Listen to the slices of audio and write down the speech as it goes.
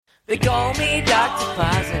They call me Dr.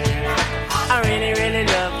 Positive. I really, really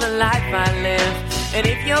love the life I live. And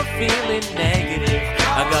if you're feeling negative,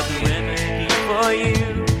 I got the remedy for you.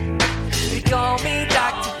 They call me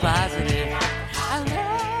Dr. Positive.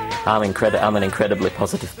 I'm an incredibly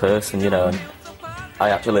positive person, you know, and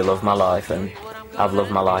I actually love my life, and I've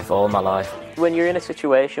loved my life all my life. When you're in a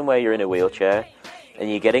situation where you're in a wheelchair and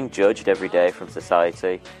you're getting judged every day from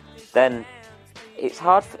society, then it's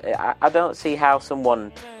hard. I don't see how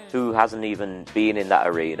someone who hasn't even been in that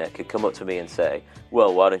arena could come up to me and say,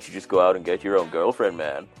 well, why don't you just go out and get your own girlfriend,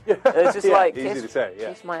 man? Yeah. It's just like, easy to say, yeah.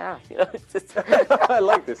 Kiss my ass, you know? It's just, I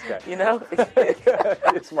like this guy. You know?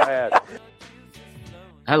 Kiss my ass.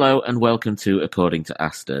 Hello and welcome to According to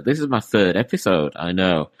Asta. This is my third episode. I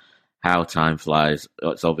know how time flies.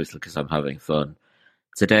 It's obviously because I'm having fun.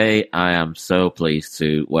 Today I am so pleased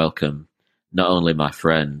to welcome not only my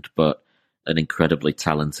friend, but an incredibly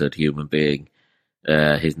talented human being.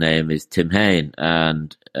 His name is Tim Hain,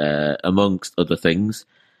 and amongst other things,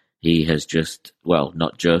 he has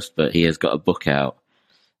but he has got a book out,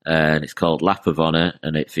 and it's called Lap of Honour,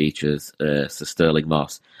 and it features Sir Stirling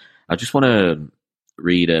Moss. I just want to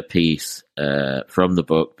read a piece from the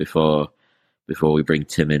book before we bring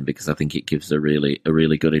Tim in, because I think it gives a really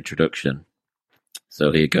good introduction.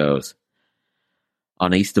 So here goes.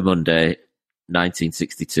 On Easter Monday,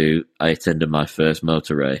 1962, I attended my first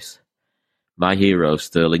motor race. My hero,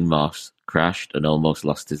 Stirling Moss, crashed and almost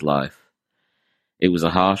lost his life. It was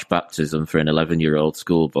a harsh baptism for an 11-year-old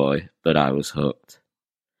schoolboy, but I was hooked.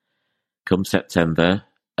 Come September,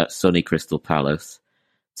 at sunny Crystal Palace,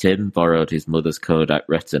 Tim borrowed his mother's Kodak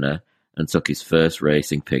Retina and took his first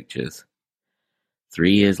racing pictures.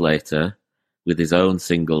 3 years later, with his own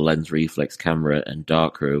single-lens reflex camera and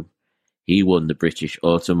darkroom, he won the British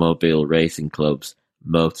Automobile Racing Club's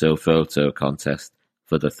Moto Photo contest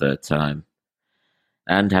for the third time,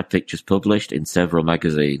 and had pictures published in several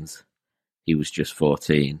magazines. He was just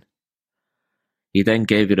 14. He then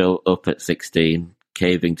gave it up at 16,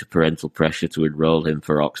 caving to parental pressure to enroll him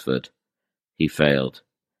for Oxford. He failed.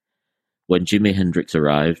 When Jimi Hendrix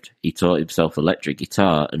arrived, he taught himself electric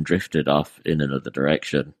guitar and drifted off in another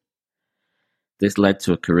direction. This led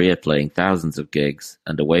to a career playing thousands of gigs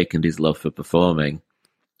and awakened his love for performing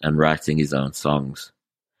and writing his own songs.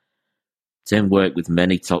 Tim worked with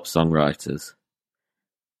many top songwriters.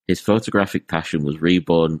 His photographic passion was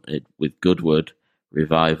reborn with Goodwood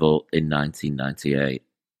Revival in 1998.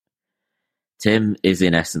 Tim is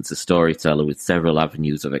in essence a storyteller with several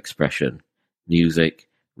avenues of expression: music,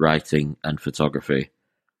 writing, and photography.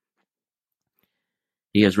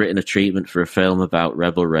 He has written a treatment for a film about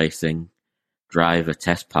rebel racing driver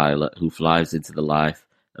test pilot who flies into the life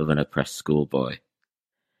of an oppressed schoolboy.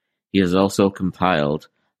 He has also compiled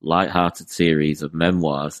light-hearted series of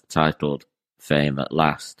memoirs titled Fame at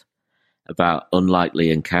Last, about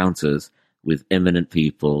unlikely encounters with eminent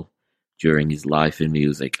people during his life in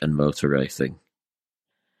music and motor racing.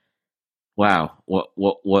 Wow, what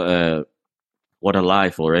a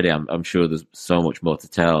life already! I'm sure there's so much more to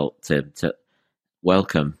tell, Tim.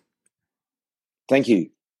 Welcome. Thank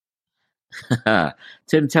you.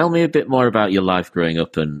 Tim, tell me a bit more about your life growing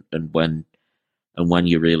up and when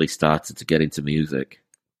you really started to get into music.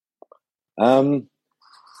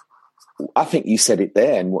 I think you said it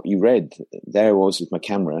there, and what you read. There I was with my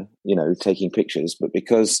camera, taking pictures. But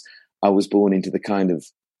because I was born into the kind of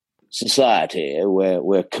society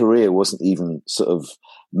where career wasn't even sort of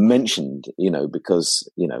mentioned, because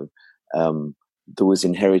there was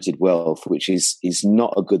inherited wealth, which is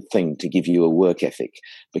not a good thing to give you a work ethic,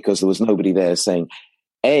 because there was nobody there saying,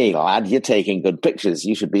 hey, lad, you're taking good pictures,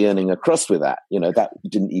 you should be earning a crust with that. That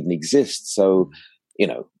didn't even exist. So,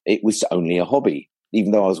 it was only a hobby,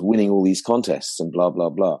 even though I was winning all these contests and blah, blah,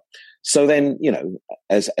 blah. So then,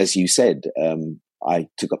 as you said, I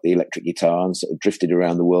took up the electric guitar and sort of drifted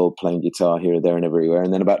around the world playing guitar here, there and everywhere.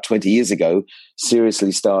 And then about 20 years ago,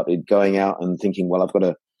 seriously started going out and thinking, well, I've got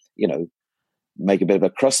to, make a bit of a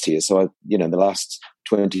crust here. So in the last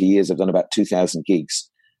 20 years, I've done about 2,000 gigs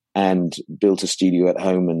and built a studio at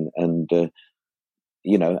home, and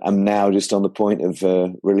I'm now just on the point of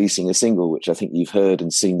releasing a single, which I think you've heard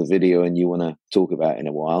and seen the video and you want to talk about in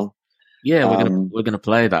a while. Yeah, we're gonna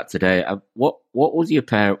play that today. What was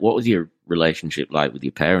your relationship like with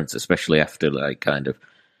your parents, especially after like kind of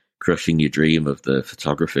crushing your dream of the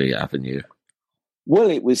photography avenue? Well,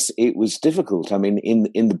 it was difficult. I mean,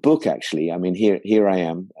 in the book, actually, I mean, here I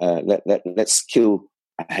am. Let's kill.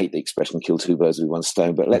 I hate the expression "kill two birds with one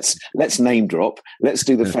stone," but let's name drop. Let's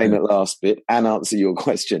do the fame at last bit and answer your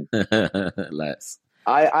question. Let's.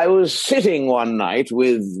 I was sitting one night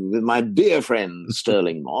with my dear friend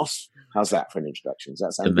Stirling Moss, How's that for an introduction? Does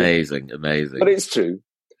that sound amazing? Good? Amazing. But it's true.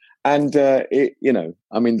 And,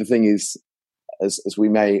 the thing is, as we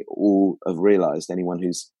may all have realized,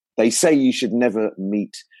 they say you should never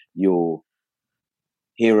meet your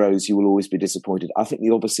heroes, you will always be disappointed. I think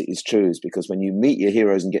the opposite is true, is because when you meet your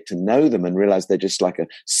heroes and get to know them and realize they're just like a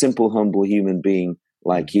simple, humble human being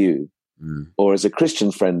like you, or as a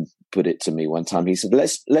Christian friend put it to me one time, he said,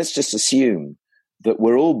 let's just assume that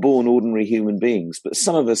we're all born ordinary human beings, but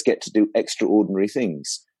some of us get to do extraordinary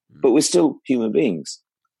things, but we're still human beings.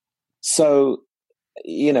 So,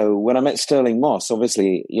 when I met Sterling Moss,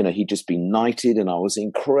 obviously, he'd just been knighted, and I was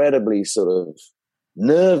incredibly sort of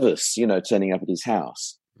nervous, turning up at his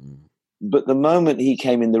house. But the moment he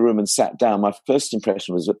came in the room and sat down, my first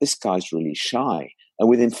impression was that this guy's really shy. And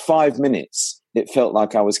within 5 minutes, it felt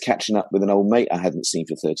like I was catching up with an old mate I hadn't seen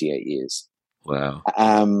for 38 years. Wow.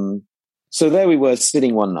 So there we were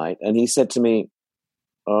sitting one night, and he said to me,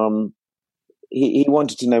 he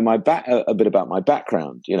wanted to know a bit about my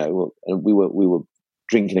background. And we were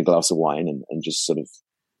drinking a glass of wine and just sort of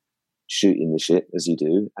shooting the shit as you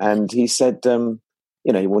do. And he said,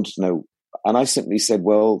 he wanted to know, and I simply said,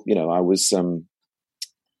 well, I was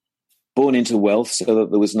born into wealth, so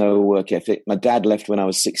that there was no work ethic. My dad left when I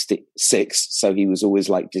was 66, so he was always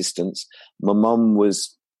like distance. My mum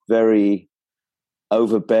was very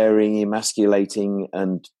overbearing, emasculating,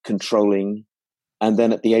 and controlling. And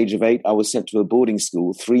then at the age of 8, I was sent to a boarding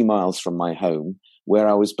school 3 miles from my home, where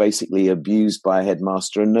I was basically abused by a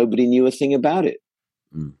headmaster, and nobody knew a thing about it.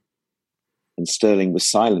 And Sterling was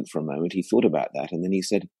silent for a moment. He thought about that, and then he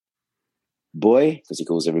said, boy, because he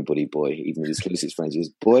calls everybody boy, even his closest friends, he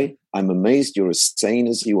says, boy, I'm amazed you're as sane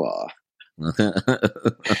as you are.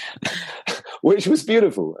 Which was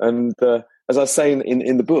beautiful. And as I say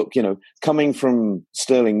in the book, coming from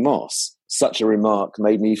Sterling Moss, such a remark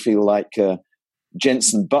made me feel like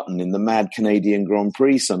Jenson Button in the Mad Canadian Grand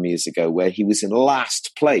Prix some years ago, where he was in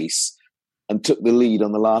last place and took the lead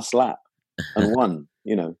on the last lap and won,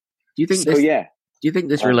 Do you think Do you think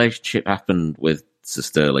this relationship happened with Sir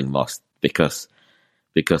Sterling Moss because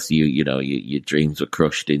your dreams were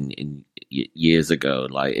crushed in years ago?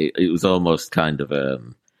 Like it was almost kind of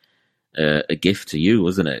a gift to you,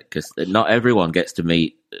 wasn't it? Because not everyone gets to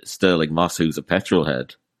meet Sterling Moss, who's a petrol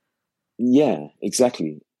head. Yeah,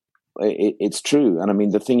 exactly. It's true. And I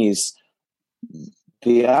mean, the thing is,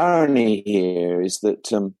 the irony here is that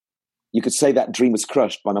you could say that dream was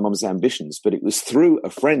crushed by my mum's ambitions, but it was through a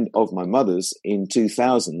friend of my mother's in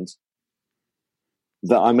 2000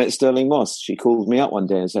 that I met Sterling Moss. She called me up one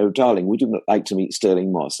day and said, oh, darling, would you like to meet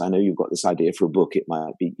Sterling Moss? I know you've got this idea for a book. It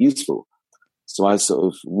might be useful. So I sort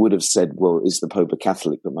of would have said, well, is the Pope a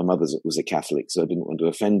Catholic? But my mother was a Catholic, so I didn't want to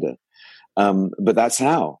offend her. But that's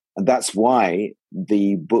how. And that's why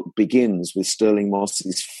the book begins with Sterling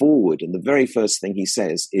Moss's foreword. And the very first thing he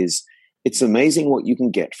says is, it's amazing what you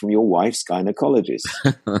can get from your wife's gynecologist.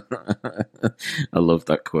 I love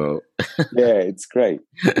that quote. Yeah, it's great.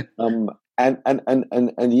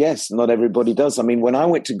 And yes, not everybody does. I mean, when I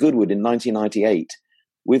went to Goodwood in 1998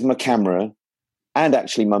 with my camera and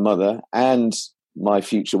actually my mother and my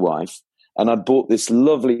future wife, and I'd bought this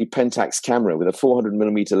lovely Pentax camera with a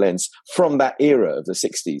 400mm lens from that era of the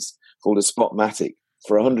 60s called a Spotmatic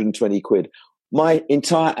for 120 quid. My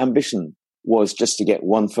entire ambition was just to get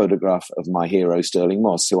one photograph of my hero, Sterling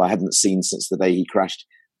Moss, who I hadn't seen since the day he crashed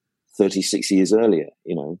 36 years earlier,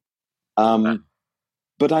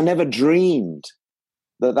 But I never dreamed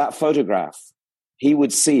that photograph, he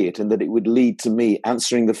would see it and that it would lead to me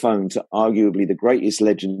answering the phone to arguably the greatest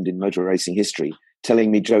legend in motor racing history, telling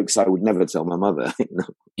me jokes I would never tell my mother.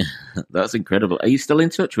 That's incredible. Are you still in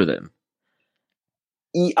touch with him?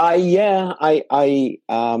 He's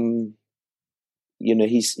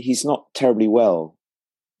not terribly well.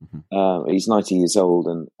 He's 90 years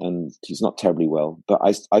old and he's not terribly well, but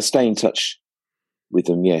I stay in touch with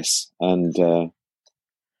him. Yes. And,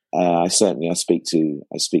 I speak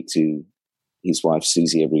to his wife,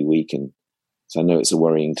 Susie, every week. And so I know it's a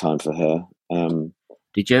worrying time for her.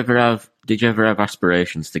 Did you ever have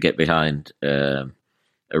aspirations to get behind a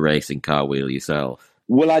racing car wheel yourself?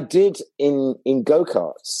 Well, I did in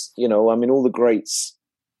go-karts. All the greats,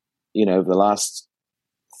 of the last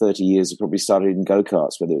 30 years have probably started in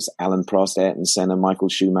go-karts, whether it's Alan Prost, Ayrton Senna, Michael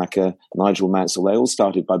Schumacher, Nigel Mansell. They all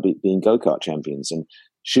started by being go-kart champions. And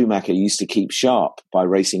Schumacher used to keep sharp by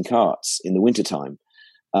racing karts in the wintertime.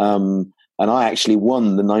 And I actually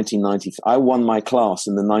won I won my class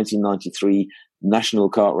in the 1993 National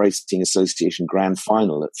Kart Racing Association Grand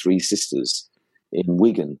Final at Three Sisters in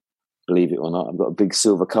Wigan, believe it or not. I've got a big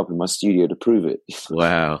silver cup in my studio to prove it.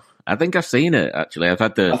 Wow. I think I've seen it, actually.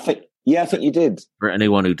 Yeah, I think you did. For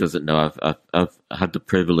anyone who doesn't know, I've had the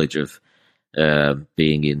privilege of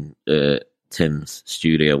being in Tim's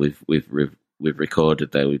studio. We've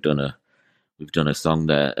recorded there. We've done a song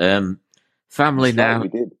there. Family That's now.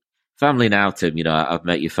 right, we did. Family now, Tim. You know, I've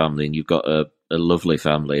met your family, and you've got a lovely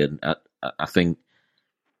family. And I think,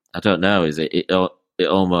 I don't know, is it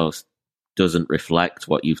almost doesn't reflect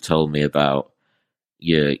what you've told me about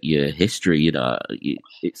your history. You know,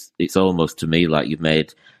 it's almost to me like you've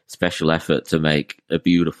made special effort to make a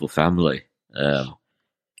beautiful family.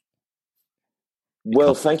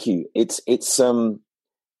 Well, thank you. It's a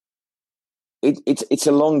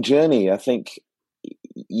long journey. I think,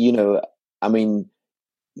 you know, I mean,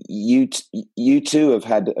 you too have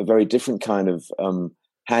had a very different kind of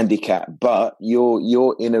handicap, but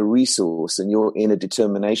your inner resource and your inner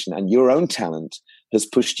determination and your own talent has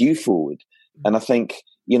pushed you forward. And I think,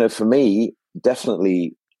 you know, for me,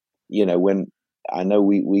 definitely, you know, when I know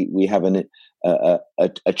we have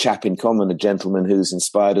a chap in common, a gentleman who's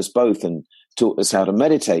inspired us both and taught us how to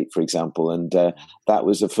meditate, for example. And that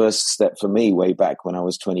was the first step for me way back when I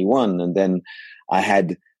was 21. And then I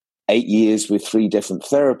had 8 years with 3 different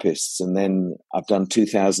therapists. And then I've done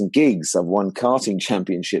 2,000 gigs. I've won karting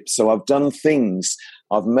championships. So I've done things.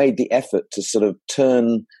 I've made the effort to sort of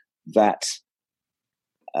turn that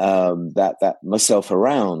myself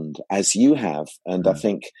around, as you have. And I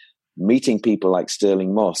think meeting people like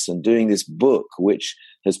Sterling Moss and doing this book, which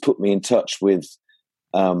has put me in touch with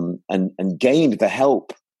and gained the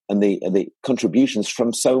help and the contributions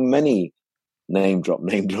from so many name drop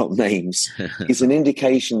names, is an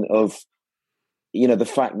indication of, you know, the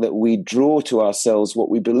fact that we draw to ourselves what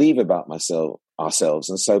we believe about ourselves.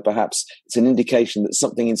 And so perhaps it's an indication that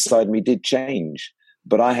something inside me did change,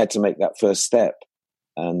 but I had to make that first step.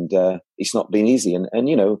 And it's not been easy. And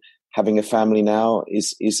you know, having a family now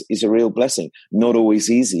is a real blessing. Not always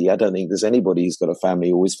easy. I don't think there's anybody who's got a family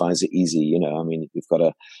who always finds it easy. You know, I mean, we've got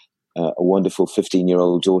a wonderful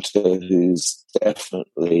 15-year-old daughter who's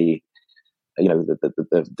definitely, you know,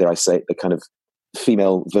 the dare I say, the kind of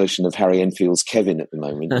female version of Harry Enfield's Kevin at the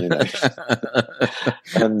moment. You know,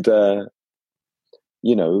 and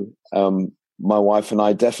you know, my wife and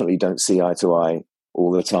I definitely don't see eye to eye all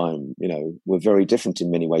the time. You know, we're very different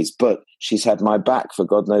in many ways, but she's had my back for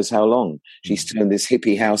God knows how long. She's turned this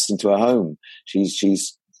hippie house into a home.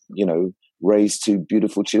 She's you know, raised 2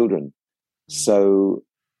 beautiful children. So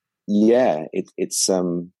yeah, it's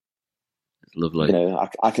lovely. You know,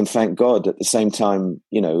 I can thank God. At the same time,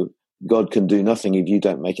 you know, God can do nothing if you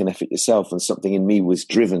don't make an effort yourself. And something in me was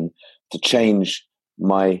driven to change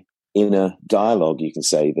my inner dialogue, you can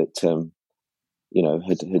say, that you know,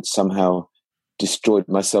 had somehow destroyed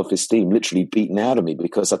my self-esteem, literally beaten out of me.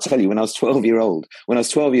 Because I tell you, when I was 12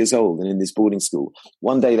 years old and in this boarding school,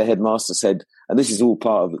 one day the headmaster said, and this is all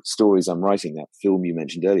part of the stories I'm writing, that film you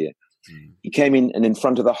mentioned earlier, he came in and in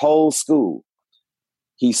front of the whole school,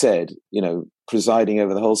 he said, you know, presiding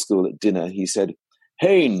over the whole school at dinner, he said,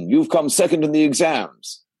 "Hain, you've come second in the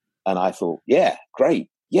exams." And I thought, yeah, great.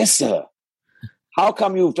 Yes, sir. How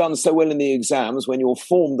come you've done so well in the exams when your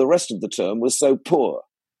form the rest of the term was so poor?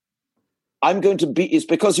 It's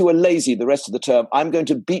because you were lazy the rest of the term. I'm going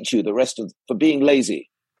to beat you for being lazy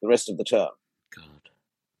the rest of the term. God.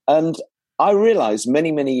 And I realized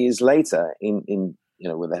many, many years later in, you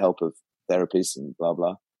know, with the help of therapists and blah,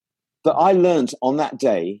 blah, that I learned on that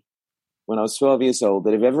day when I was 12 years old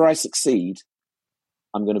that if ever I succeed,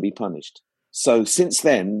 I'm going to be punished. So since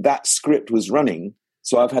then, that script was running.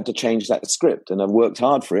 So I've had to change that script, and I've worked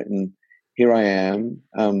hard for it. And here I am.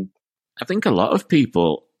 I think a lot of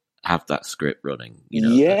people have that script running, you know.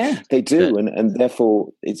 Yeah, they do, and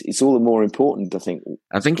therefore it's all the more important. I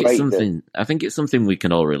think it's something we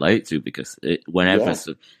can all relate to, because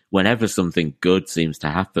whenever something good seems to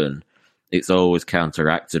happen, it's always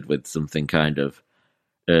counteracted with something kind of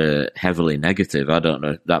heavily negative. I don't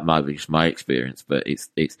know, that might be just my experience, but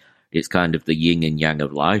it's kind of the yin and yang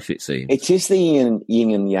of life, it seems. It is the yin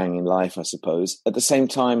and yang in life, I suppose. At the same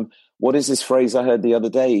time, what is this phrase I heard the other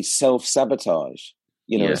day? Self-sabotage.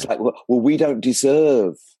 You know, It's like, well, we don't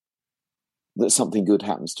deserve that something good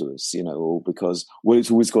happens to us, you know, or because, well,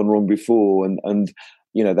 it's always gone wrong before. And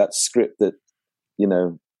you know, that script that, you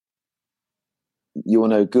know, you're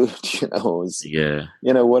no good, you know, you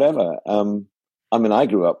know, whatever. I mean, I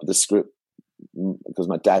grew up with the script because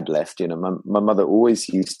my dad left, you know, my mother always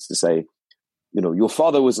used to say, you know, your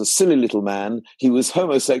father was a silly little man. He was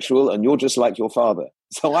homosexual, and you're just like your father.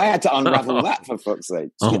 So I had to unravel that, for fuck's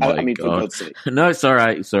sake. Oh my God. For God's sake. No, it's all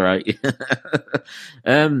right. It's all right.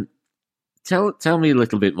 Tell me a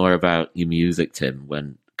little bit more about your music, Tim.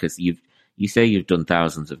 Because you say you've done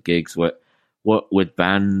thousands of gigs. What, with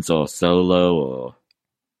bands or solo or?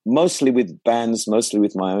 Mostly with bands, mostly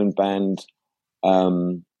with my own band.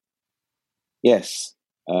 Yes.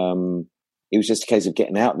 It was just a case of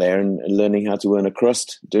getting out there and learning how to earn a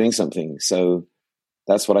crust doing something. So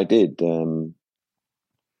that's what I did. And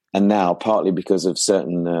now, partly because of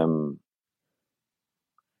certain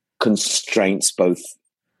constraints, both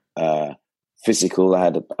physical, I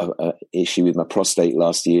had a issue with my prostate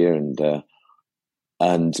last year,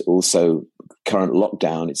 and also current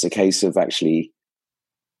lockdown, it's a case of actually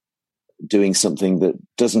doing something that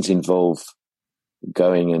doesn't involve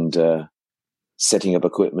going and setting up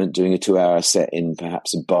equipment, doing a 2-hour set in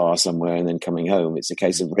perhaps a bar somewhere and then coming home. It's a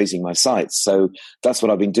case of raising my sights. So that's what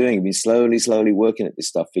I've been doing. I've been slowly working at this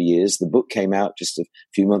stuff for years. The book came out just a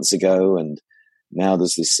few months ago, and now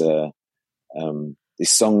there's this this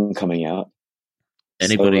song coming out.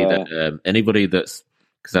 Anybody that's,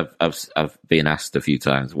 because I've been asked a few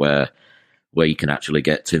times where you can actually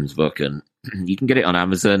get Tim's book, and you can get it on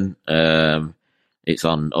Amazon. It's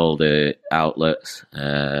on all the outlets.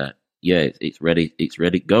 It's ready. It's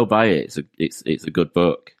ready. Go buy it. It's a good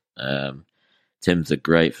book. Tim's a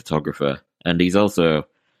great photographer, and he's also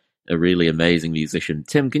a really amazing musician.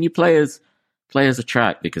 Tim, can you play us a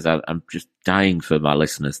track, because I'm just dying for my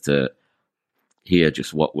listeners to hear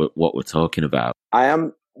just what we're talking about. I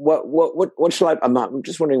am. What shall I? I'm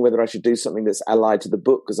just wondering whether I should do something that's allied to the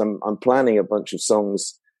book, because I'm planning a bunch of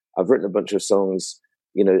songs. I've written a bunch of songs,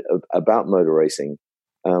 about motor racing.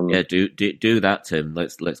 Do that, Tim.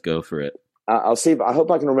 Let's go for it. I'll see. But I hope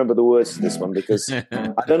I can remember the words to this one, because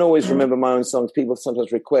I don't always remember my own songs. People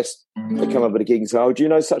sometimes request, they come up at a gig and say, "Oh, do you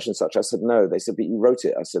know such and such?" I said, "No." They said, "But you wrote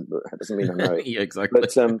it." I said, "But that doesn't mean I know it." Yeah, exactly.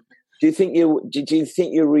 But do you think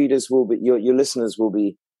your readers will be, your listeners will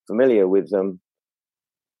be familiar with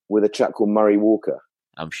a chap called Murray Walker?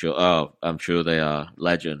 I'm sure they are.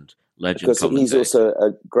 Legend. Because he's also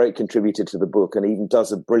a great contributor to the book, and even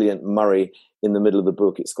does a brilliant Murray in the middle of the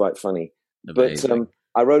book. It's quite funny. Amazing. But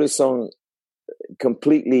I wrote a song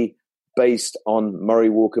completely based on Murray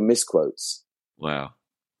Walker misquotes. Wow.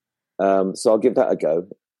 So I'll give that a go,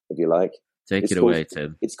 if you like. Take it away,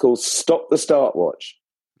 Tim. It's called Stop the Start Watch.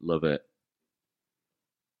 Love it.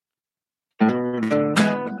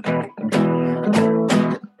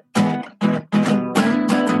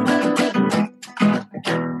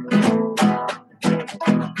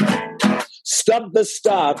 Stop the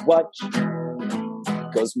stopwatch,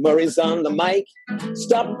 'cause Murray's on the mic.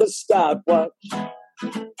 Stop the stopwatch.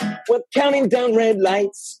 We're counting down red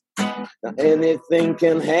lights. Now anything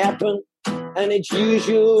can happen, and it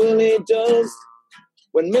usually does.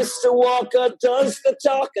 When Mr. Walker does the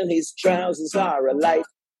talking, his trousers are alight.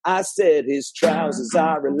 I said his trousers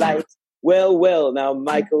are alight. Well, now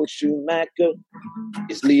Michael Schumacher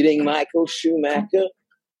is leading Michael Schumacher.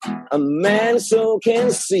 A man so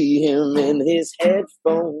can see him in his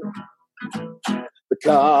headphone. The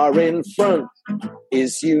car in front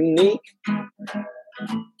is unique,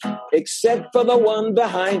 except for the one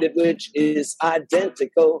behind it, which is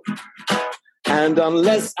identical. And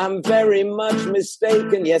unless I'm very much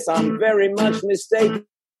mistaken, yes, I'm very much mistaken,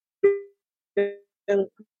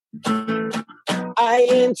 I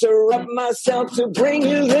interrupt myself to bring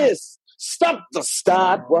you this. Stop the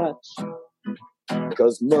stopwatch,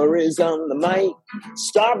 'cause Murray's on the mic.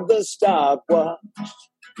 Stop the stopwatch.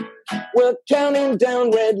 We're counting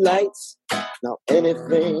down red lights. Now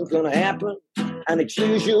anything can happen, and it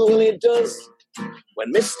usually does.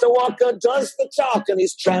 When Mr. Walker does the talk and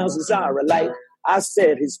his trousers are alight. I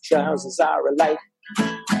said his trousers are alight.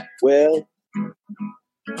 Well,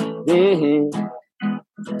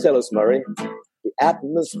 tell us, Murray. The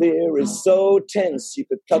atmosphere is so tense, you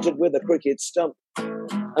could cut it with a cricket stump.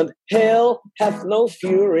 And hell hath no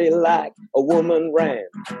fury like a woman ran.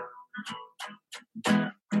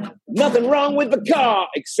 Nothing wrong with the car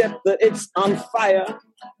except that it's on fire.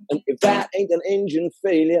 And if that ain't an engine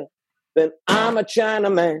failure, then I'm a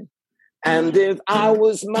Chinaman. And if I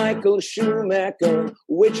was Michael Schumacher,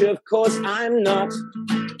 which of course I'm not,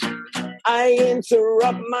 I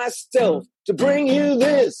interrupt myself to bring you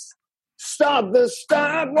this. Stop the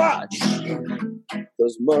stopwatch,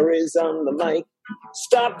 'cause Murray's on the mic.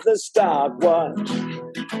 Stop the stopwatch.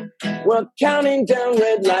 We're counting down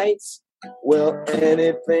red lights. Well,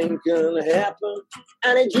 anything can happen,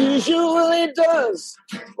 and it usually does.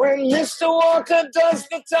 When Mr. Walker does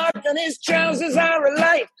the talk and his trousers are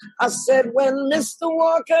alight. I said when Mr.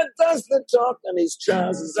 Walker does the talk and his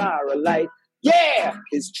trousers are alight. Yeah,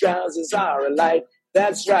 his trousers are alight.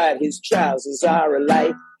 That's right, his trousers are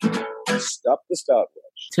alight. Stop the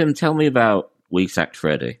stopwatch. Tim, tell me about We Sacked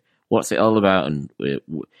Freddy. What's it all about, and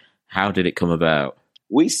how did it come about?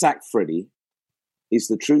 We Sacked Freddy is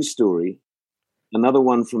the true story. Another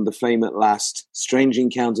one from the Fame at Last, Strange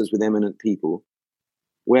Encounters with Eminent People,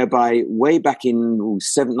 whereby way back in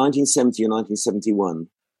 1970 or 1971,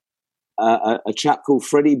 a chap called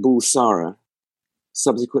Freddie Bulsara,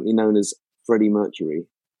 subsequently known as Freddie Mercury,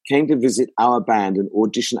 came to visit our band and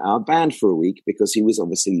audition our band for a week because he was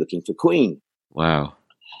obviously looking for Queen. Wow.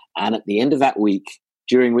 And at the end of that week,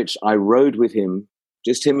 during which I rode with him,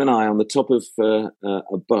 just him and I, on the top of a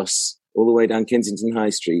bus all the way down Kensington High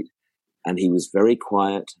Street, and he was very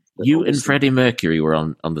quiet. You and Freddie Mercury were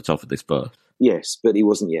on the top of this bus? Yes, but he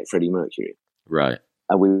wasn't yet Freddie Mercury. Right.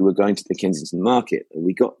 And we were going to the Kensington Market, and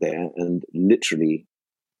we got there, and literally,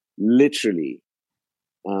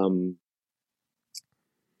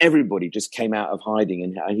 everybody just came out of hiding,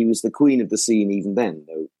 and he was the queen of the scene even then,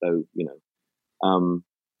 though you know.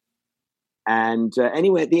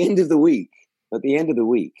 Anyway, at the end of the week,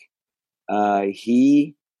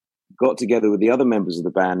 he got together with the other members of the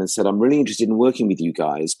band and said, I'm really interested in working with you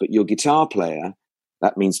guys, but your guitar player,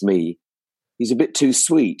 that means me, he's a bit too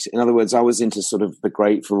sweet. In other words, I was into sort of the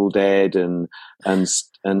Grateful Dead and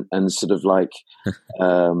sort of like,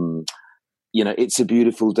 you know, It's a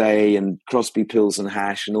Beautiful Day and Crosby, Pills and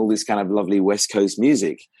Hash and all this kind of lovely West Coast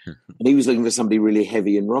music. And he was looking for somebody really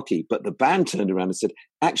heavy and rocky. But the band turned around and said,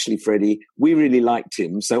 actually, Freddie, we really liked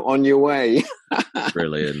him. So on your way.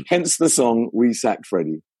 Brilliant. Hence the song, We Sacked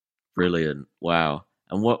Freddie. Brilliant. Wow.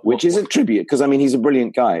 And which is a tribute, because I mean, he's a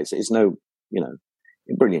brilliant guy. It's no, you know,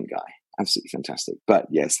 a brilliant guy. Absolutely fantastic. But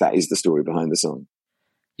yes, that is the story behind the song.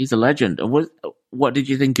 He's a legend. And what did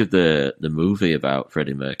you think of the movie about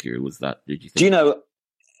Freddie Mercury? Did you think? Do you know,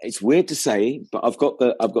 it's weird to say, but I've got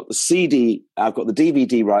the CD, I've got the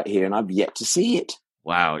DVD right here, and I've yet to see it.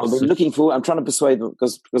 Wow. I've been looking for. I'm trying to persuade them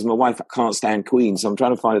because my wife can't stand Queen, so I'm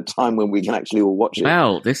trying to find a time when we can actually all watch it.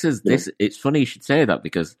 Well, this. It's funny you should say that,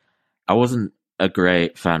 because I wasn't a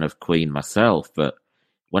great fan of Queen myself, but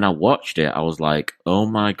when I watched it, I was like, "Oh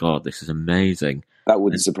my god, this is amazing!" That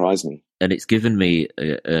wouldn't surprise me. And it's given me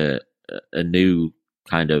a new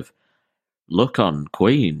kind of look on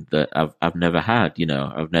Queen that I've never had. You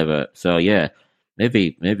know, I've never. So yeah,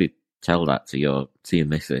 maybe tell that to your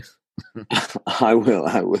missus. I will.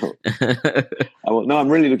 No, I'm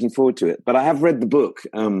really looking forward to it. But I have read the book,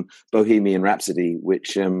 Bohemian Rhapsody,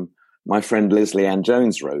 which my friend Leslie Ann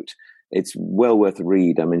Jones wrote. It's well worth a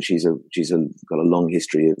read. I mean, she's got a long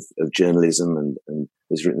history of journalism and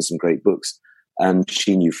has written some great books. And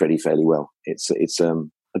she knew Freddie fairly well. It's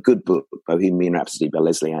a good book, Bohemian Rhapsody by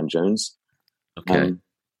Leslie Ann Jones. Okay.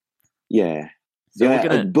 Yeah. So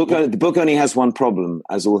yeah. The book only has one problem,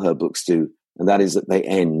 as all her books do, and that is that they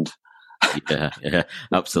end. Yeah,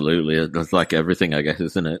 absolutely. That's like everything, I guess,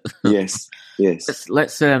 isn't it? Yes.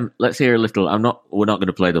 Let's hear a little. We're not going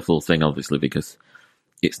to play the full thing, obviously, because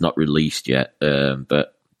it's not released yet.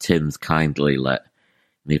 But Tim's kindly let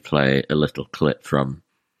me play a little clip from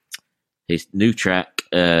his new track,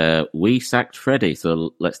 We Sacked Freddie.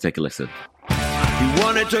 So let's take a listen. He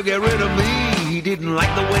wanted to get rid of me. He didn't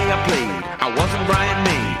like the way I played. I wasn't Brian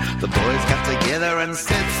May. The boys got together and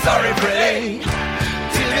said, sorry, Freddie.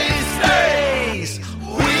 Till he stays.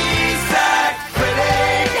 We sacked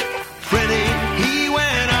Freddie. Freddie, he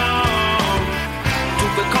went on to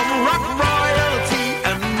become rock royalty,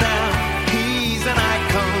 and now he's an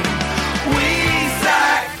icon. We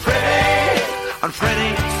sacked Freddie, and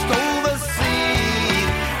Freddie stole the scene.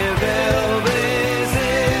 If Elvis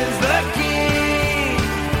is the king,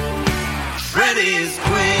 Freddie's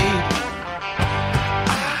queen.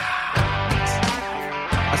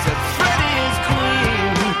 I said Freddie's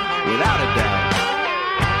queen, without a doubt.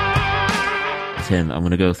 Tim, I'm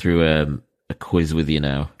going to go through a quiz with you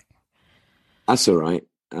now. That's all right.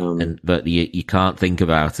 But you can't think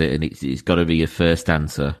about it, and it's got to be your first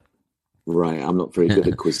answer. Right, I'm not very good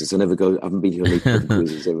at quizzes. I haven't been to any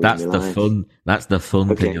quizzes ever. That's the fun. That's the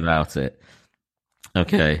fun thing about it.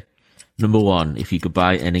 Okay, number one: if you could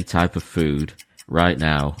buy any type of food right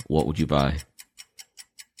now, what would you buy?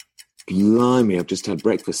 Blimey, I've just had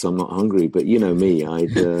breakfast, so I'm not hungry. But you know me,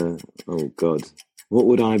 I'd. Oh God, what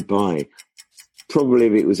would I buy? Probably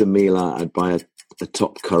if it was a meal, I'd buy a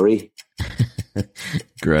top curry.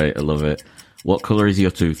 Great, I love it. What colour is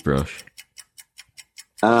your toothbrush?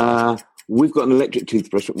 We've got an electric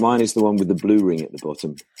toothbrush, but mine is the one with the blue ring at the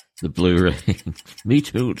bottom. The blue ring. Me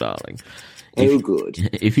too, darling. Good.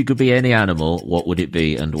 If you could be any animal, what would it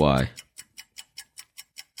be and why?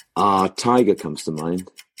 Tiger comes to mind,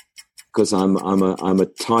 because I'm a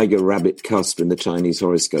tiger rabbit cusp in the Chinese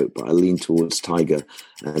horoscope, but I lean towards tiger,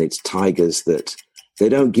 and it's tigers that they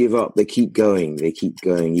don't give up. They keep going,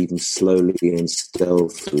 even slowly and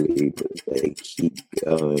stealthily, but they keep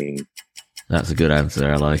going. That's a good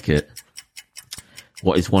answer. I like it.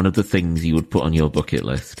 What is one of the things you would put on your bucket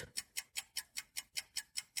list?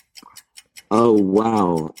 Oh,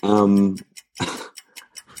 wow.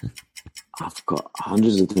 I've got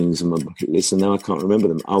hundreds of things on my bucket list, and now I can't remember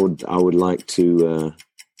them. I would like to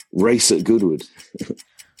race at Goodwood.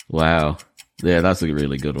 Wow. Yeah, that's a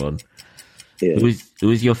really good one. Yeah. Who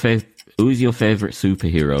is your favorite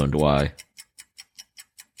superhero and why?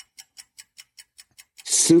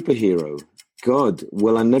 Superhero. God.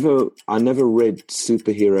 Well, I never read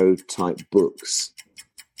superhero type books.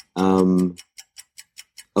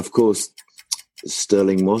 Of course,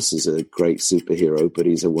 Sterling Moss is a great superhero, but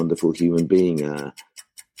he's a wonderful human being.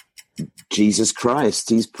 Jesus Christ,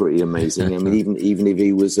 he's pretty amazing. I mean, even if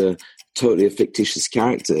he was totally a fictitious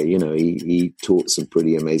character, he taught some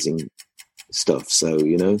pretty amazing stuff. So,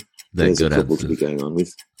 there's a couple to be going on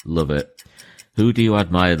with. Love it. Who do you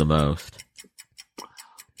admire the most?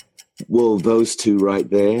 Well, those two right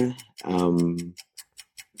there.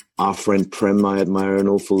 Our friend Prem, I admire an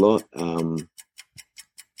awful lot.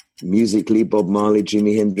 Musically, Bob Marley,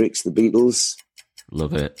 Jimi Hendrix, the Beatles.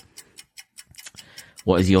 Love it.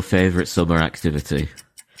 What is your favourite summer activity?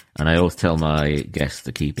 And I always tell my guests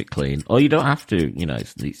to keep it clean. Or you don't have to,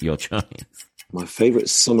 it's your choice. My favourite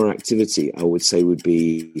summer activity, I would say, would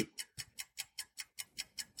be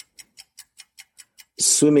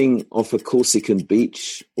swimming off a Corsican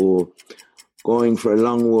beach or going for a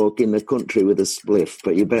long walk in the country with a spliff,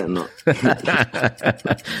 but you better not.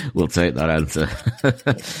 We'll take that answer.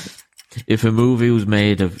 If a movie was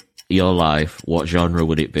made of your life, what genre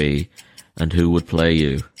would it be, and who would play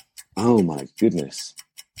you? Oh my goodness.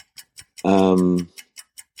 Who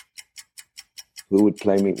would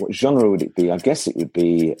play me? What genre would it be? I guess it would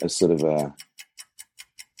be a sort of a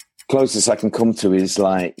closest I can come to is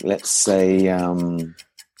like, let's say,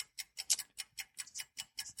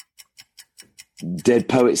 Dead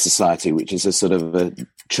Poets Society, which is a sort of a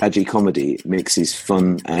tragic comedy. It mixes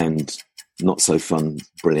fun and not so fun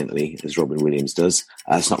brilliantly, as Robin Williams does.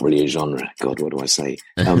 It's not really a genre. God, what do I say?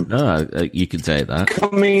 No, you can say that.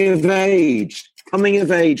 Coming of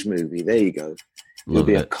age movie. There you go. It'll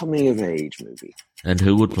be a coming of age movie. And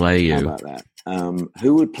who would play you? How about that?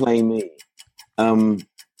 Who would play me?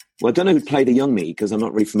 Well, I don't know who'd play the young me because I'm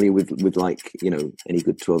not really familiar with like, any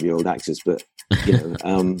good 12-year-old actors, but,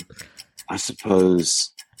 I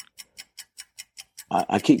suppose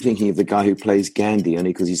I keep thinking of the guy who plays Gandhi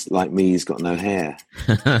only because he's like me, he's got no hair.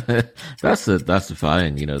 That's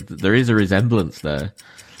fine. There is a resemblance there.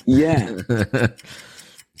 Yeah.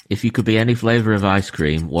 If you could be any flavour of ice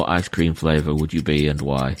cream, what ice cream flavour would you be and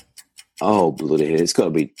why? Oh, bloody hell. It's got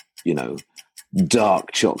to be,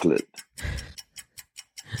 dark chocolate.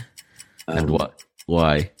 And what?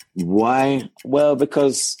 Why? Why? Well,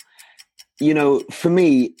 because, for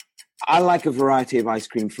me, I like a variety of ice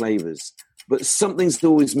cream flavours, but something's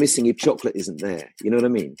always missing if chocolate isn't there. You know what I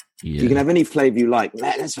mean? Yeah. You can have any flavour you like.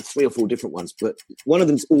 There's 3 or 4 different ones, but one of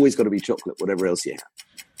them's always got to be chocolate, whatever else you have.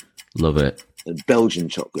 Love it. And Belgian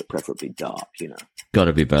chocolate, preferably dark, Got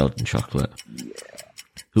to be Belgian chocolate. Yeah.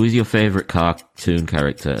 Who is your favourite cartoon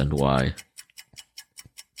character and why?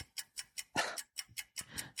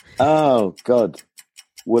 Oh, God.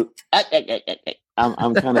 Well,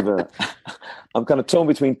 I'm kind of torn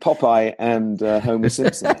between Popeye and Homer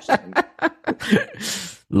Simpson.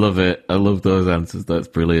 Love it. I love those answers. That's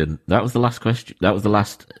brilliant. That was the last question. That was the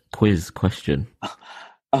last quiz question.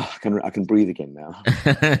 Oh, I can breathe again now.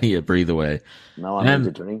 Yeah, breathe away. Now I need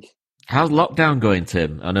a drink. How's lockdown going,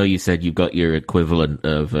 Tim? I know you said you've got your equivalent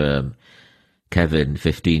of Kevin,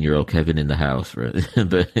 15-year-old Kevin in the house, right?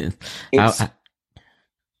 But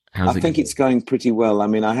I think it's going pretty well. I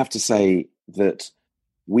mean, I have to say that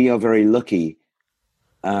we are very lucky,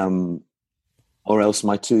 or else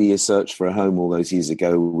my 2-year search for a home all those years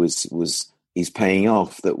ago is paying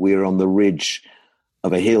off, that we're on the ridge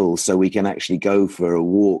of a hill, so we can actually go for a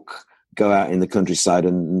walk, go out in the countryside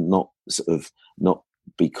and not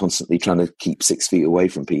be constantly trying to keep 6 feet away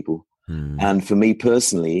from people. And for me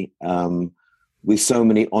personally, with so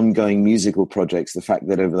many ongoing musical projects, the fact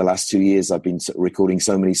that over the last 2 years I've been recording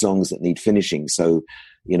so many songs that need finishing. So,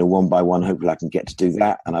 one by one, hopefully I can get to do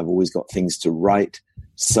that. And I've always got things to write.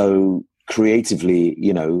 So creatively,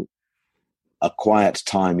 a quiet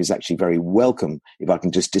time is actually very welcome if I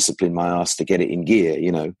can just discipline my ass to get it in gear,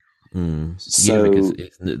 So because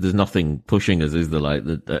there's nothing pushing us, is there? Like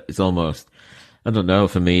it's almost, I don't know.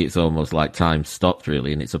 For me, it's almost like time stopped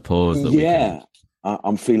really, and it's a pause.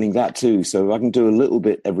 I'm feeling that too. So I can do a little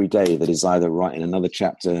bit every day that is either writing another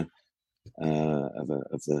chapter of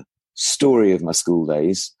the story of my school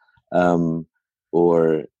days,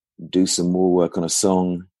 or do some more work on a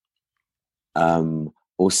song,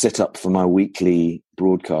 or set up for my weekly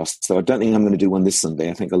broadcast. So I don't think I'm going to do one this Sunday.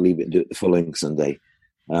 I think I'll leave it and do it the following Sunday,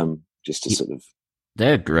 just to sort of...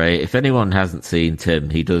 They're great. If anyone hasn't seen Tim,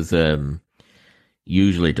 he does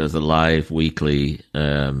usually does a live weekly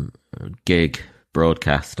gig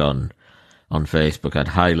broadcast on Facebook. I'd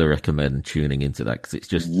highly recommend tuning into that because it's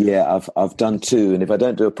just... Yeah, I've done two, and if I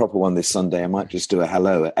don't do a proper one this Sunday, I might just do a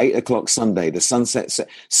hello at 8:00 Sunday. The sunset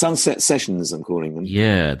sessions, I'm calling them.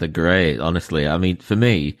 Yeah, they're great. Honestly, I mean, for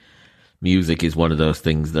me, music is one of those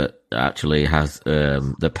things that actually has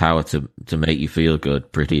the power to make you feel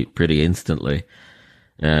good pretty instantly.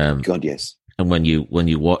 God, yes. And when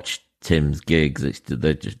you watch Tim's gigs,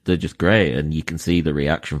 they're just great, and you can see the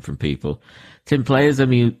reaction from people. Tim plays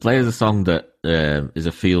a song that is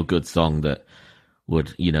a feel good song that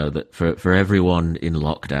would, that for everyone in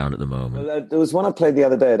lockdown at the moment. Well, there was one I played the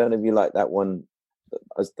other day. I don't know if you like that one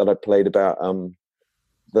that I played about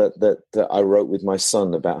that I wrote with my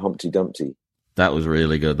son about Humpty Dumpty. That was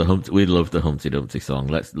really good. We love the Humpty Dumpty song.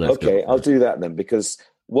 Let's okay, I'll do that then, because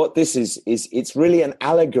what this is it's really an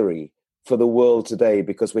allegory for the world today,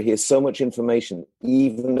 because we hear so much information,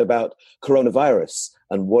 even about coronavirus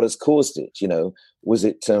and what has caused it. Was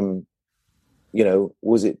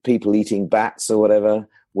it people eating bats or whatever?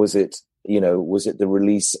 Was it the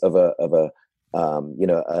release of a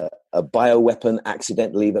bioweapon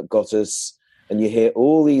accidentally that got us? And you hear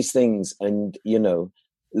all these things, and there's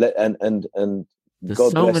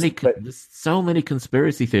so many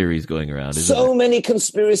conspiracy theories going around. Many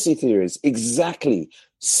conspiracy theories, exactly.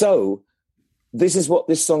 So this is what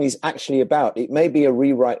this song is actually about. It may be a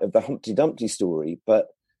rewrite of the Humpty Dumpty story, but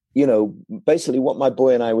basically what my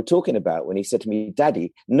boy and I were talking about when he said to me,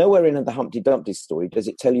 "Daddy, nowhere in the Humpty Dumpty story does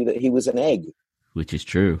it tell you that he was an egg." Which is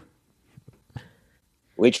true.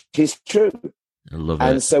 I love it.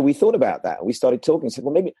 And so we thought about that. We started talking and said,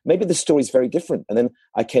 well, maybe the story is very different. And then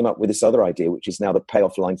I came up with this other idea, which is now the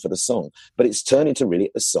payoff line for the song. But it's turned into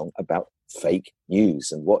really a song about fake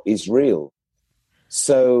news and what is real.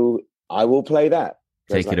 So I will play that.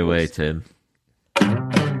 Take it away, Tim.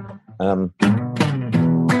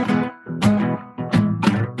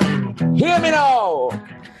 Hear me now!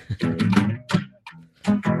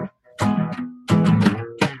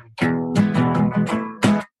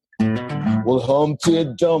 Well, Humpty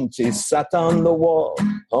Dumpty sat on the wall.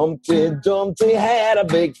 Humpty Dumpty had a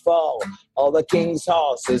big fall. All the king's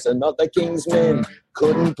horses and all the king's men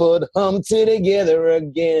couldn't put Humpty together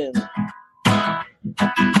again.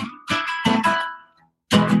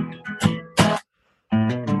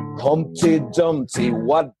 Humpty Dumpty,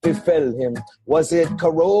 what befell him? Was it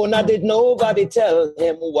corona? Did nobody tell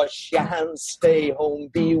him? Wash your hands, stay home,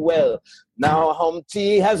 be well. Now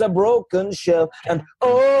Humpty has a broken shell, and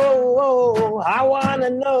oh, I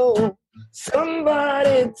wanna know.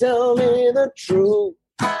 Somebody tell me the truth,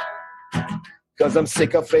 'cause I'm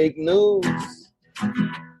sick of fake news.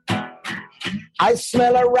 I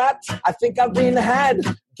smell a rat, I think I've been had.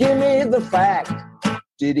 Give me the fact.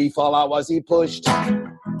 Did he fall or was he pushed?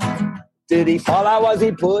 Did he fall or was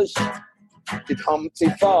he pushed? Did Humpty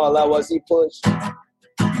fall or was he pushed?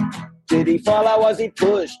 Did he fall or was he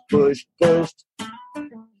pushed?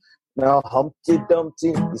 Now Humpty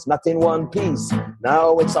Dumpty is not in one piece.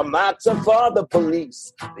 Now it's a matter for the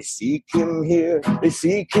police. They seek him here, they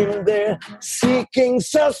seek him there, seeking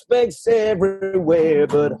suspects everywhere.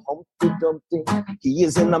 But Humpty Dumpty, he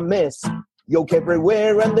is in a mess. Yoke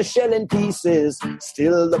everywhere and the shell in pieces.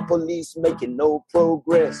 Still the police making no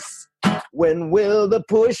progress. When will the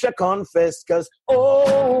pusher confess? 'Cause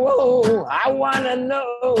oh, I wanna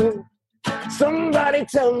know. Somebody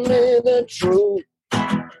tell me the truth,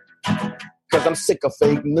 'cause I'm sick of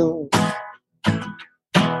fake news.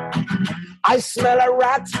 I smell a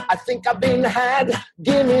rat, I think I've been had.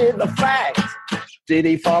 Give me the fact. Did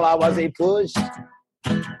he fall or was he pushed?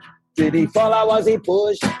 Did he fall or was he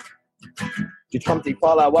pushed? Did Humpty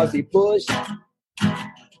fall or was he pushed?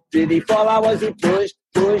 Did he fall or was he pushed?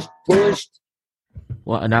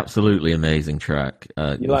 What an absolutely amazing track.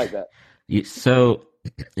 You like that? It's so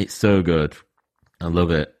I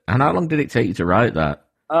love it. And how long did it take you to write that?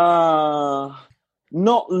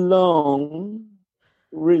 Not long,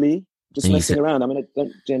 really. Just messing around. I mean, I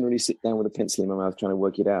don't generally sit down with a pencil in my mouth trying to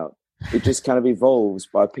work it out. It just kind of evolves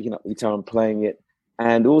by picking up the guitar and playing it.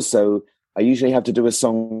 And also, I usually have to do a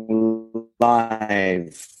song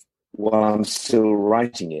live while I'm still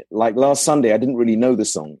writing it. Like last Sunday, I didn't really know the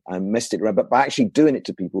song. I messed it around. But by actually doing it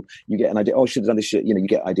to people, you get an idea. Oh, I should have done this shit. You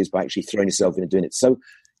get ideas by actually throwing yourself in and doing it. So,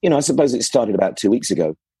 I suppose it started about 2 weeks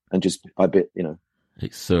ago. And just by bit,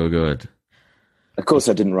 It's so good. Of course,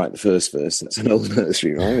 I didn't write the first verse. That's an old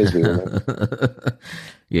nursery rhyme, as we all know.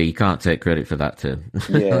 Yeah, you can't take credit for that, Tim.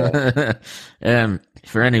 Yeah.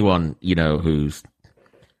 For anyone, who's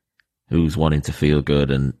wanting to feel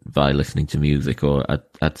good and by listening to music, or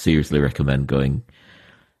I'd seriously recommend going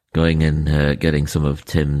and getting some of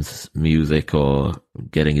Tim's music or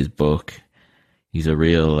getting his book. He's a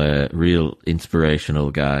real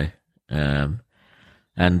inspirational guy. If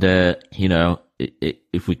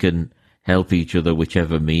we can help each other,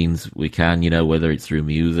 whichever means we can, whether it's through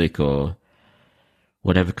music or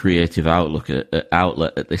whatever creative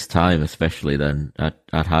outlet at this time, especially, then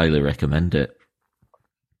I'd highly recommend it.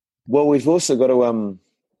 Well, we've also got to,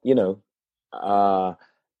 I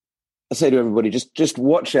say to everybody, just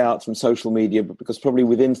watch out from social media, because probably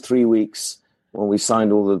within 3 weeks, when we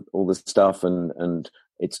signed all the stuff and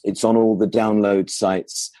it's on all the download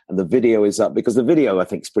sites and the video is up, because the video I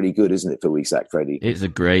think is pretty good, isn't it, for We Sack Freddy? It's a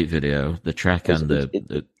great video. The track it's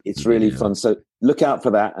really video. Fun. So look out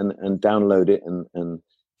for that and download it and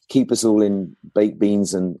keep us all in baked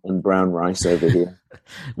beans and brown rice over here.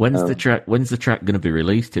 When's the track going to be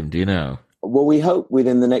released, Tim? Do you know? Well, we hope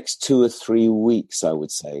within the next 2 or 3 weeks, I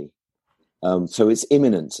would say. So it's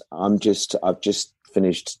imminent. I've just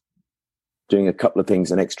finished doing a couple of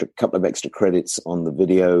things, couple of extra credits on the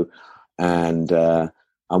video, and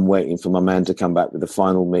I'm waiting for my man to come back with the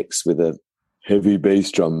final mix with a heavy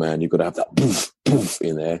bass drum, man. You've got to have that poof, poof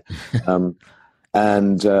in there.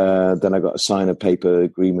 And then I got to sign a paper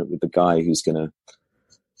agreement with the guy who's going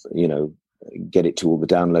to, get it to all the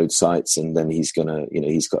download sites, and then he's going to,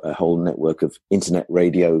 he's got a whole network of internet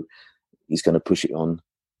radio he's going to push it on.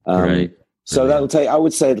 Right. So I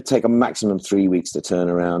would say it'll take a maximum 3 weeks to turn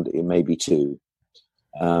around. It may be 2.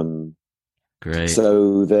 Great.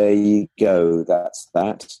 So there you go. That's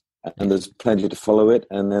that. And there's plenty to follow it.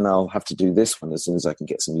 And then I'll have to do this one as soon as I can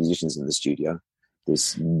get some musicians in the studio.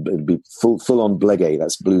 It'll be full on blegay.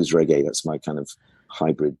 That's blues reggae. That's my kind of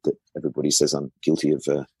hybrid that everybody says I'm guilty of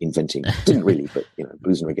inventing. Didn't really, but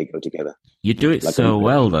blues and reggae go together. You do it so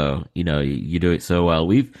well, though. You do it so well.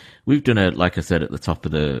 We've done like I said at the top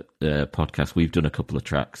of the podcast, we've done a couple of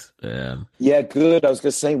tracks. Yeah, good. I was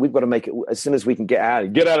going to say, we've got to make it as soon as we can get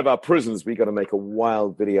out of our prisons. We've got to make a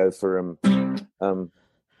wild video for All the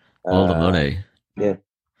Money. Yeah.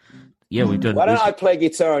 Yeah, we've done. Why don't I play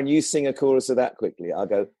guitar and you sing a chorus of that quickly? I'll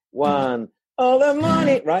go 1, all the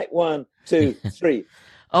money, right? 1, 2, 3.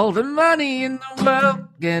 All the money in the world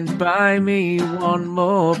can buy me one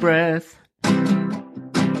more breath,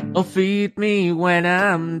 or feed me when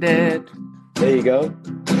I'm dead. There you go.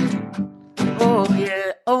 Oh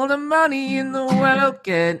yeah, all the money in the world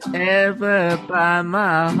can ever buy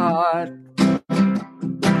my heart,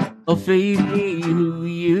 or feed me who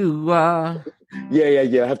you are. Yeah.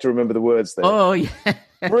 I have to remember the words there. Oh yeah,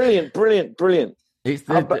 brilliant. It's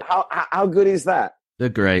how good is that? The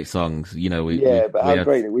great songs, but how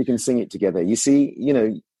great that we can sing it together. You see,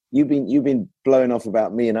 you've been blowing off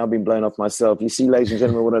about me, and I've been blowing off myself. You see, ladies and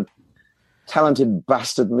gentlemen, what a talented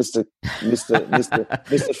bastard Mr.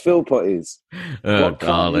 Philpott is. Oh,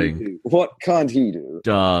 darling, what can't he do,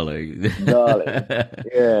 darling?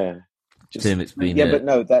 Yeah. Tim, it's been but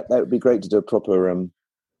no, that would be great to do a proper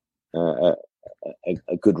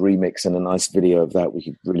a good remix and a nice video of that. We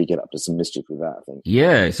could really get up to some mischief with that, I think.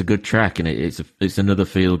 Yeah, it's a good track, and it's another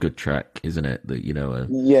feel good track, isn't it? That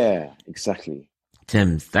yeah, exactly.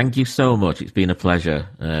 Tim, thank you so much. It's been a pleasure.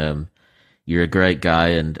 You're a great guy,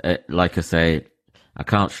 and like I say, I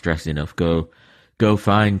can't stress enough. Go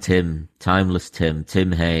find Tim, Timeless Tim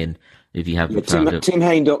Hain. If you haven't found it,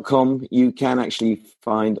 timhain.com, you can actually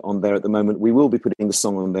find on there at the moment. We will be putting the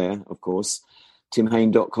song on there, of course.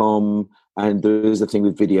 timhain.com. And there's the thing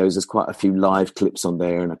with videos, there's quite a few live clips on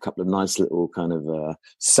there and a couple of nice little kind of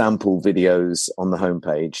sample videos on the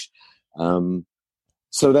homepage.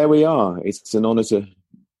 So there we are. It's an honor to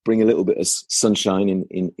bring a little bit of sunshine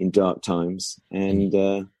in dark times. And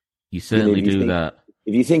you certainly do that.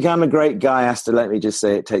 If you think I'm a great guy, Asta, let me just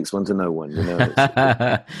say it takes one to know one.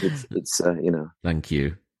 It's Thank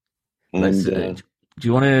you. And, do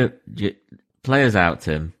you want to play us out,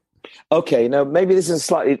 Tim? Okay, now maybe this is a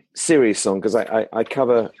slightly serious song because I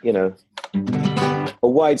cover, a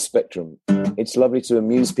wide spectrum. It's lovely to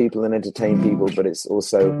amuse people and entertain people, but it's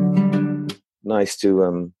also nice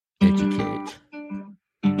to educate.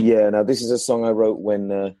 Yeah, now this is a song I wrote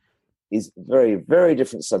when is very, very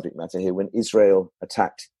different subject matter here. When Israel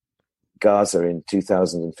attacked Gaza in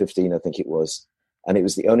 2015, I think it was, and it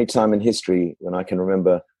was the only time in history when I can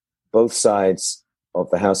remember both sides of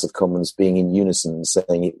the House of Commons being in unison and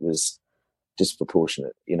saying it was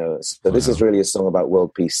disproportionate, So this is really a song about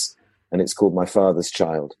world peace, and it's called My Father's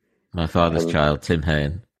Child. My Father's Child, Tim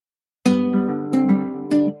Hain.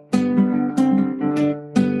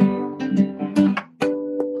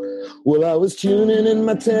 Well, I was tuning in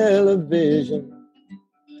my television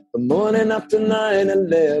the morning after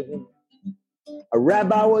 9/11. A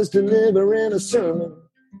rabbi was delivering a sermon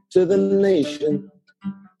to the nation.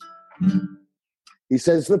 He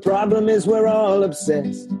says the problem is we're all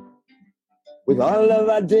obsessed with all of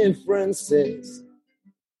our differences.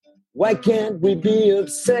 Why can't we be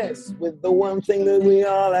obsessed with the one thing that we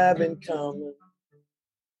all have in common?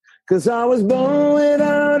 'Cause I was born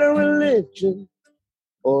without a religion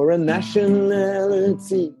or a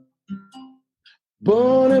nationality.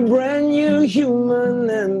 Born a brand new human,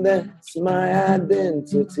 and that's my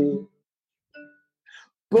identity.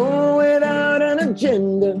 Born without an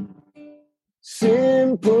agenda,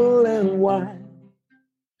 simple and wide.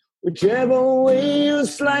 Whichever way you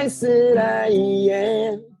slice it, I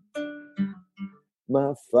am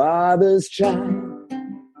my Father's child.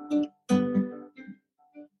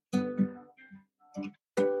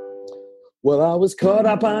 Well, I was caught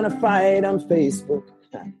up on a fight on Facebook.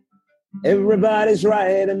 Everybody's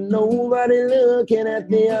right and nobody looking at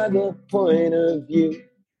the other point of view,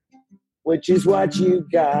 which is what you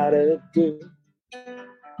gotta do.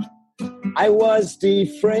 I was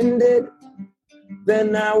defriended,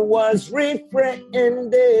 then I was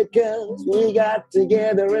refriended, 'cause we got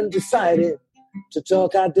together and decided to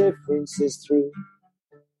talk our differences through.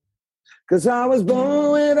 'Cause I was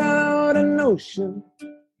born without a notion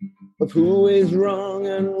of who is wrong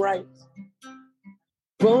and right.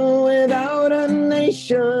 Born without a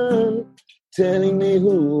nation telling me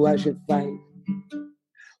who I should fight.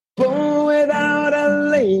 Born without a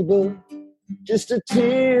label, just a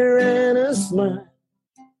tear and a smile.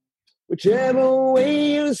 Whichever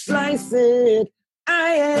way you slice it,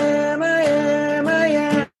 I am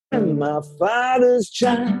my Father's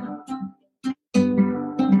child.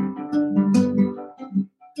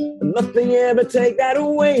 And nothing ever take that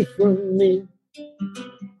away from me.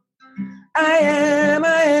 I am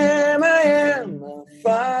my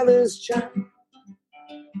Father's child.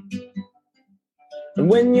 And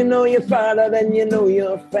when you know your father, then you know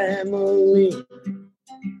your family.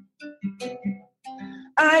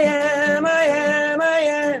 I am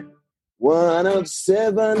one of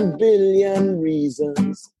 7 billion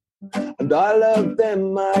reasons, and all of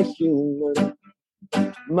them are human.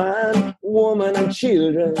 Man, woman, and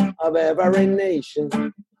children of every nation.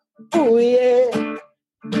 Oh yeah.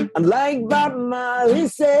 And like Bob Marley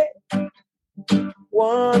said,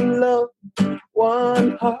 one love,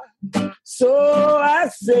 one heart. So I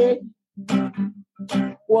say,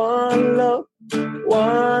 one love,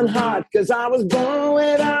 one heart. 'Cause I was born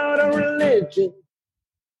without a religion,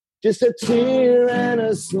 just a tear and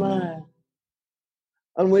a smile.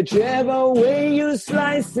 And whichever way you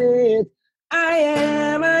slice it, I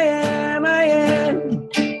am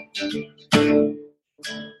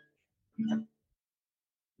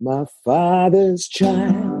my Father's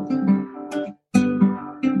child.